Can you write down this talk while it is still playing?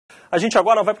A gente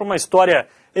agora vai para uma história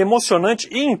emocionante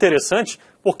e interessante,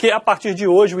 porque a partir de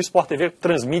hoje o Sport TV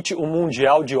transmite o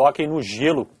Mundial de Hóquei no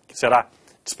Gelo, que será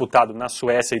disputado na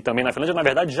Suécia e também na Finlândia. Na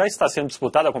verdade, já está sendo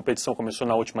disputada, a competição começou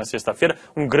na última sexta-feira.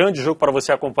 Um grande jogo para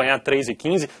você acompanhar,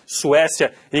 3h15,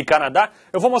 Suécia e Canadá.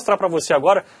 Eu vou mostrar para você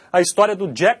agora a história do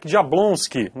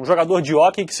Jablonski, um jogador de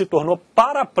hóquei que se tornou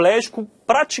paraplégico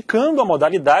praticando a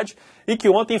modalidade e que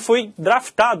ontem foi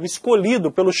draftado, escolhido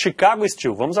pelo Chicago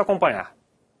Steel. Vamos acompanhar.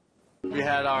 We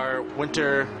had our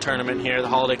winter tournament here, the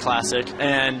Holiday Classic,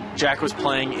 and Jack was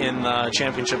playing in the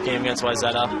championship game against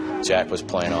Atleta. Jack was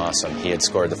playing awesome. He had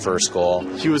scored the first goal.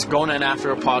 He was going in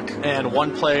after a puck, and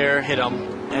one player hit him,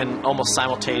 and almost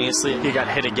simultaneously he got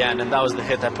hit again, and that was the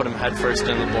hit that put him headfirst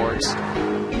in the boards.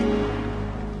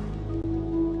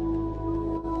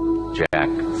 Jack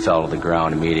fell to the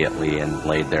ground immediately and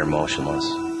laid there motionless.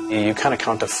 You kind of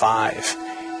count to 5,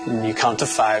 and you count to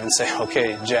 5 and say,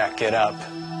 okay, Jack, get up.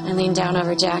 I leaned down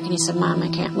over Jack and he said, Mom, I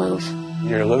can't move.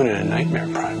 You're living in a nightmare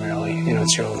primarily. You know,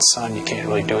 it's your own son. You can't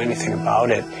really do anything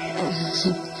about it.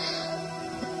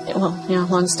 Well, you know,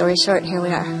 long story short, here we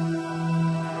are.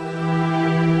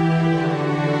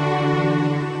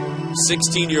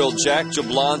 16-year-old Jack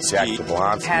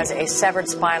Jablonski has a severed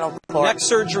spinal cord. Neck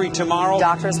surgery tomorrow.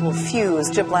 Doctors will fuse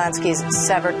Jablonski's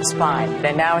severed spine.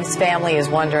 And now his family is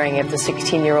wondering if the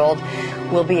 16-year-old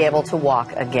will be able to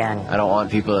walk again. I don't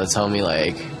want people to tell me,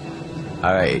 like,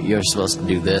 all right, you're supposed to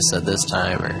do this at this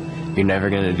time, or you're never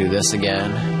going to do this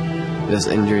again. This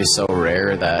injury is so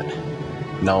rare that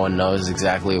no one knows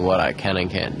exactly what I can and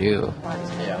can't do.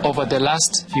 Over the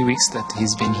last few weeks that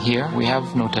he's been here, we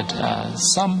have noted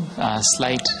some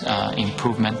slight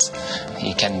improvements.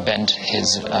 He can bend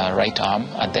his right arm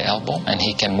at the elbow, and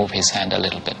he can move his hand a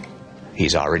little bit.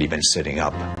 He's already been sitting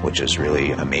up, which is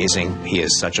really amazing. He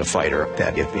is such a fighter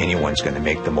that if anyone's going to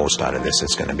make the most out of this,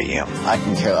 it's going to be him. I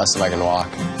can care less if I can walk,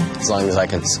 as long as I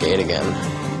can skate again.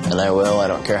 And I will. I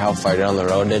don't care how far down the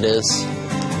road it is,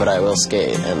 but I will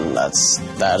skate, and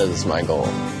that is my goal.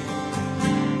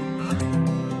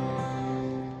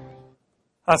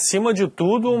 Acima de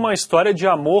tudo, uma história de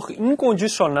amor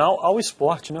incondicional ao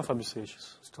esporte, né, Fábio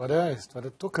Seixas? História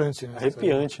tocante, né?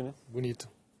 Arrepiante, né? Bonito.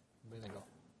 Bem legal.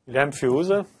 Guilherme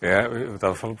Fiuza. Eu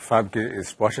estava falando para o Fábio que esse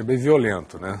esporte é bem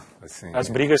violento, né? Assim, as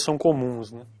brigas são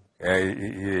comuns, né?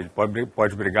 E ele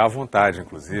pode brigar à vontade,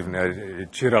 inclusive, né? Ele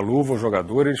tira a luva, os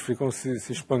jogadores ficam se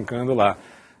espancando lá.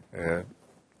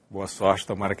 Boa sorte,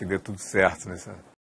 tomara que dê tudo certo nessa